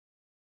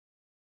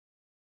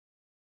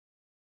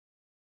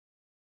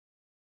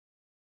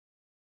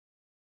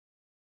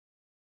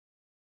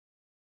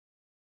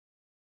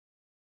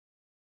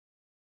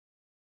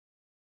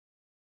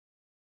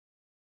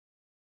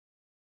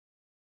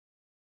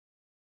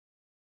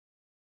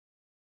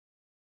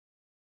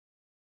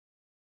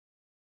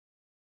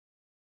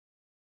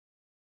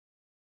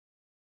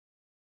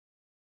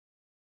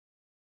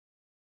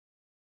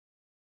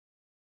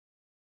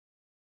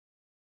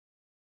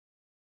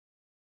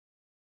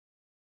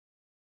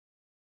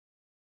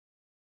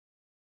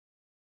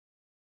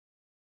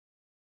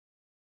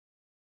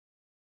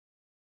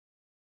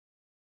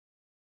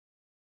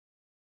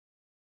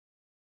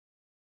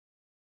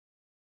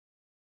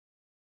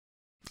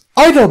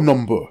Item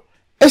Number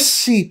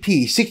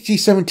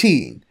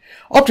SCP-6017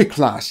 Object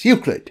Class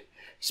Euclid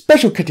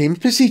Special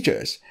Containment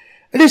Procedures.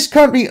 It is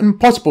currently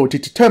impossible to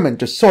determine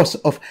the source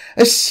of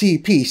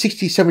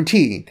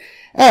SCP-6017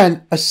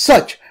 and, as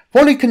such,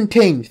 fully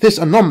contain this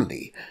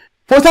anomaly.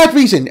 For that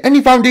reason, any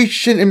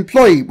Foundation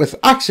employee with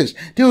access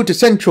to the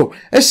central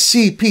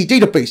SCP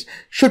database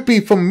should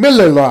be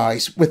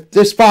familiarized with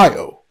this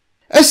file.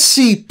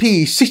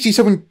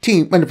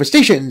 SCP-6017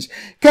 manifestations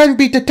can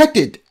be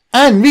detected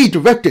and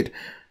redirected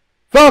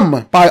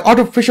by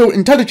artificial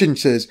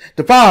intelligences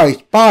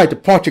devised by the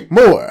Project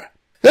Moore.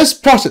 This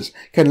process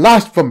can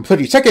last from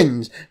 30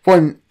 seconds for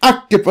an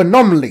active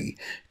anomaly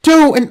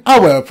to an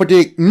hour for the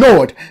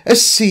ignored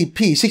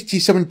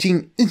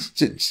SCP-6017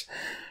 instance.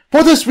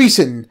 For this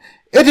reason,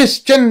 it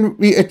is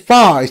generally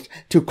advised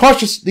to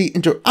cautiously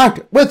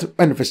interact with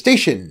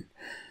manifestation.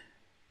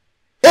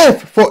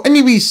 If for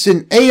any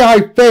reason AI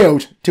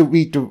fails to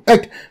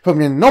redirect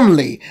from an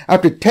anomaly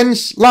after 10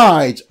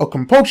 slides or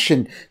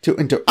compulsion to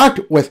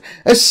interact with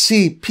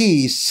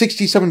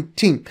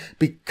SCP-6017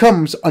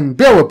 becomes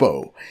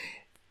unbearable,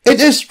 it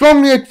is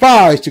strongly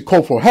advised to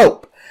call for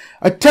help.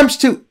 Attempts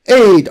to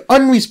aid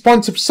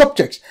unresponsive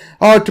subjects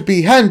are to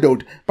be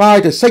handled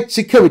by the site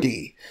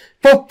security.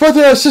 For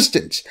further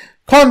assistance,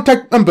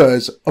 contact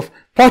members of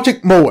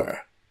Project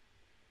Moore.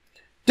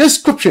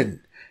 Description: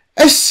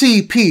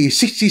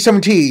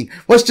 SCP-6017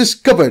 was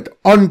discovered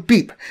on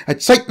Beep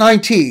at Site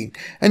 19,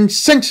 and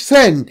since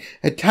then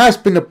it has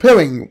been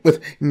appearing with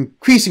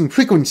increasing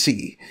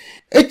frequency.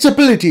 Its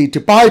ability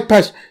to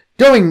bypass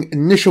during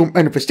initial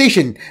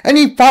manifestation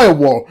any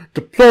firewall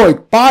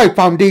deployed by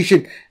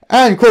Foundation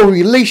and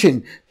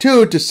correlation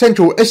to the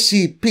central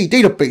SCP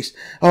database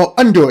are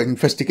under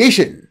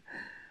investigation.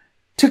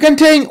 To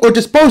contain or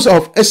dispose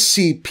of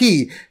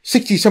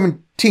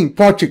SCP-6017,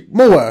 Project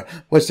Moore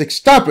was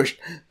established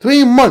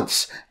 3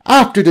 months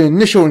after the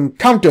initial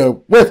encounter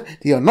with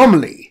the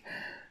anomaly.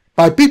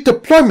 By Beep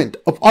deployment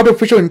of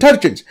artificial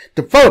intelligence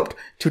developed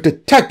to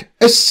detect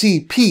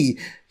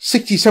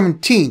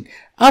SCP-6017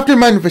 after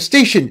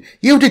manifestation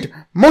yielded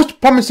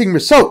most promising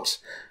results,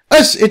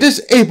 as it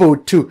is able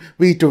to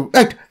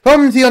redirect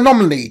from the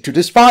anomaly to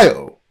this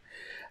file.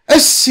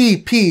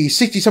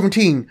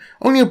 SCP-6017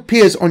 only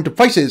appears on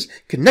devices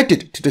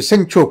connected to the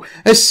central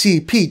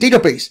SCP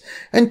database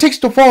and takes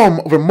the form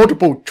of a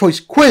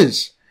multiple-choice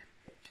quiz.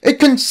 It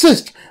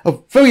consists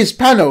of various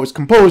panels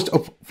composed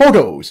of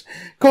photos,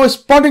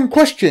 corresponding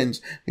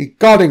questions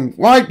regarding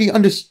widely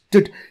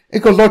understood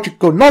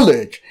ecological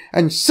knowledge,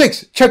 and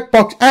 6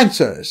 checkbox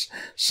answers.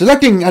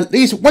 Selecting at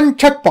least 1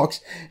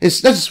 checkbox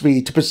is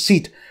necessary to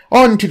proceed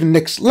on to the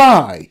next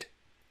slide.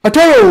 A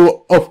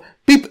total of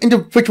Beep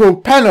individual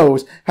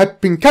panels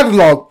have been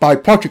catalogued by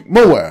Project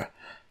Moore.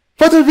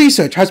 Further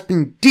research has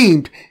been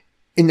deemed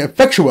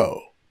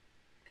ineffectual.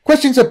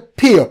 Questions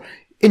appear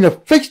in a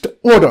fixed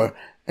order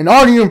and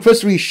are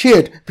universally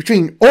shared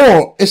between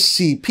all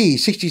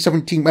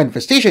SCP-6017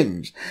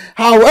 manifestations.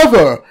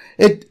 However,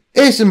 it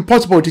is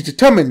impossible to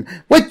determine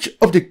which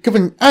of the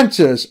given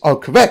answers are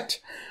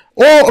correct.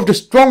 All of the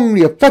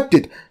strongly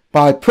affected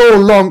by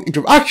prolonged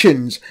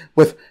interactions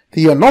with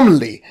the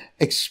anomaly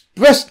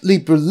expressly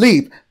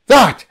believe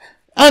that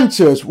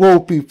answers will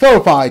be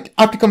verified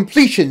after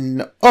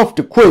completion of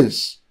the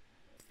quiz.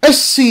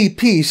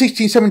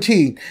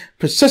 SCP-6017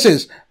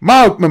 possesses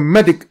mild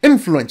mimetic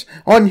influence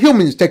on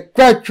humans that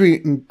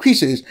gradually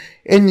increases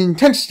in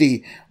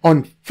intensity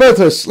on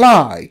further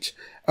slides.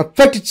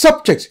 Affected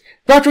subjects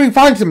gradually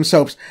find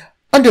themselves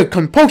under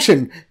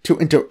compulsion to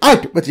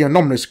interact with the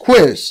anomalous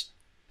quiz.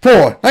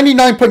 For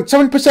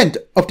 99.7%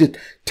 of the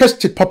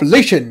tested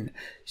population,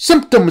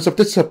 symptoms of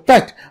this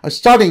effect are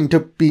starting to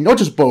be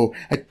noticeable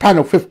at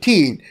panel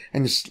 15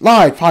 and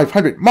slide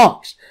 500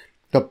 marks,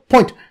 the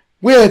point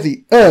where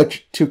the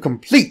urge to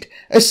complete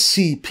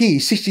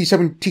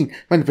SCP-6017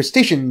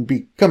 manifestation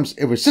becomes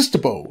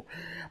irresistible.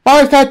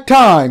 By that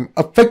time,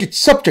 affected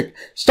subject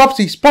stops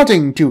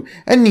responding to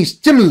any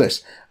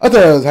stimulus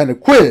other than a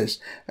quiz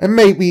and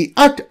may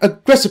react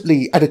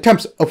aggressively at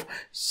attempts of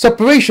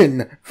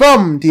separation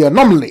from the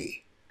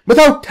anomaly.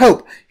 Without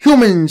help,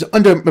 humans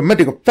under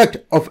mimetic effect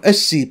of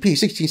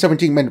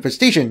SCP-6017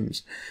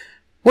 manifestations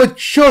would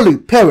surely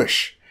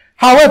perish.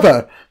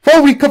 However,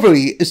 full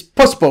recovery is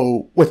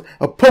possible with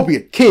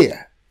appropriate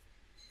care.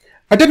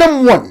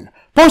 Addendum 1.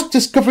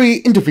 Post-discovery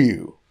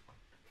interview.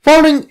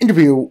 Following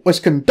interview was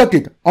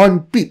conducted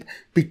on Beep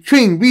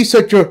between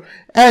researcher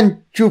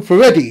Andrew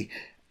Ferretti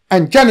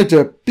and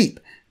janitor Beep,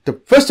 the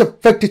first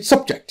affected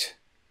subject.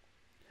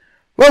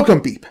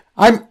 Welcome, Beep.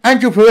 I'm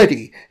Andrew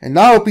Ferretti, and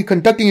I'll be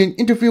conducting an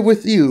interview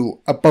with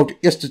you about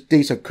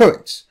yesterday's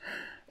occurrence.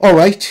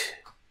 Alright.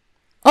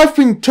 I've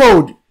been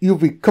told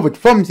you've recovered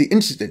from the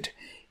incident.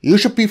 You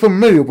should be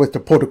familiar with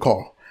the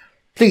protocol.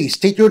 Please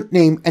state your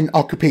name and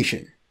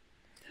occupation.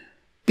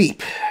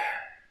 Beep.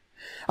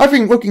 I've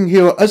been working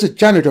here as a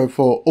janitor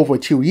for over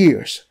 2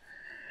 years.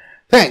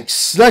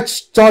 Thanks. Let's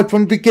start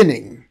from the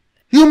beginning.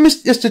 You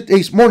missed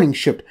yesterday's morning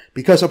shift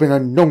because of an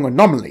unknown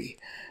anomaly.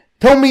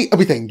 Tell me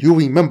everything you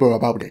remember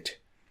about it.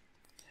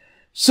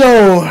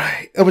 So,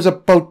 it was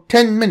about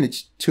 10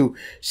 minutes to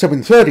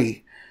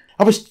 7:30.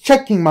 I was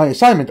checking my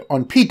assignment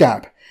on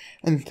PDAP,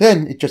 and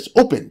then it just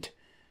opened.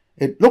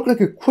 It looked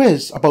like a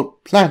quiz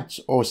about plants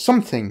or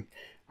something.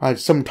 I had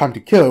some time to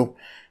kill.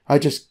 I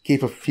just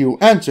gave a few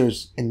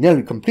answers and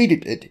nearly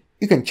completed it.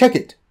 You can check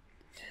it.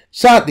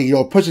 Sadly,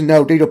 your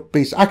personnel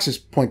database access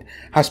point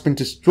has been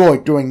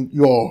destroyed during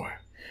your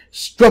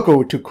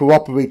struggle to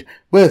cooperate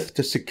with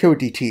the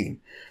security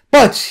team.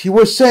 But you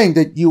were saying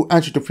that you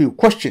answered a few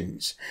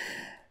questions.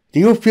 Do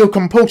you feel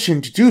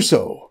compulsion to do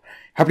so?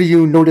 Have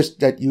you noticed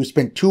that you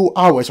spent 2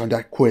 hours on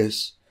that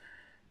quiz?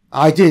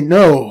 I didn't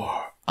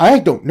know. I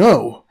don't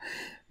know.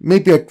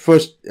 Maybe at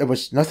first it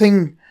was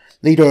nothing.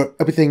 Later,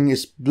 everything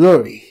is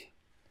blurry.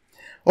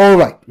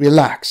 Alright,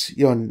 relax.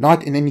 You're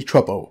not in any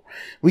trouble.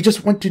 We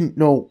just want to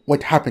know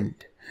what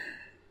happened.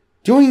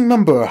 Do you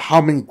remember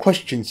how many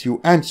questions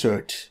you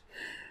answered?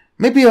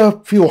 Maybe a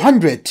few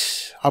hundred.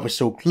 I was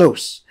so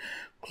close.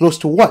 Close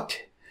to what?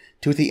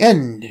 To the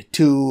end.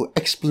 To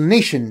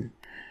explanation.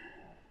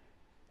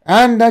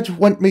 And that's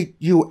what made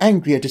you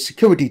angry at the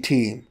security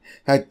team.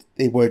 That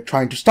they were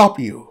trying to stop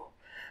you.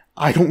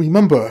 I don't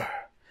remember.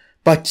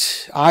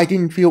 But I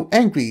didn't feel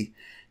angry.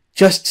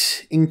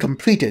 Just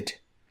incompleted.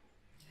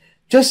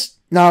 Just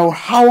now,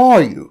 how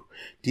are you?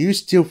 Do you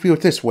still feel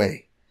this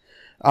way?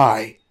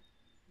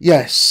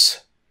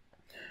 Yes.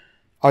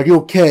 Are you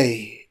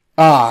okay?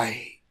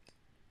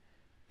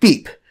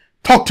 Beep.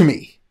 Talk to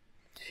me.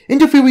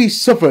 Interviewee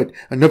suffered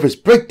a nervous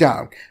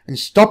breakdown and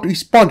stopped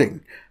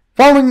responding.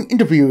 Following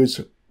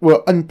interviews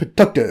were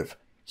unproductive.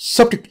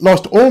 Subject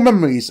lost all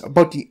memories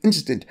about the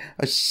incident.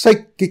 A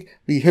psychic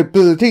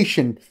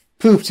rehabilitation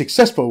proved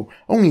successful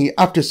only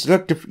after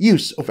selective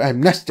use of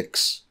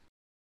amnestics.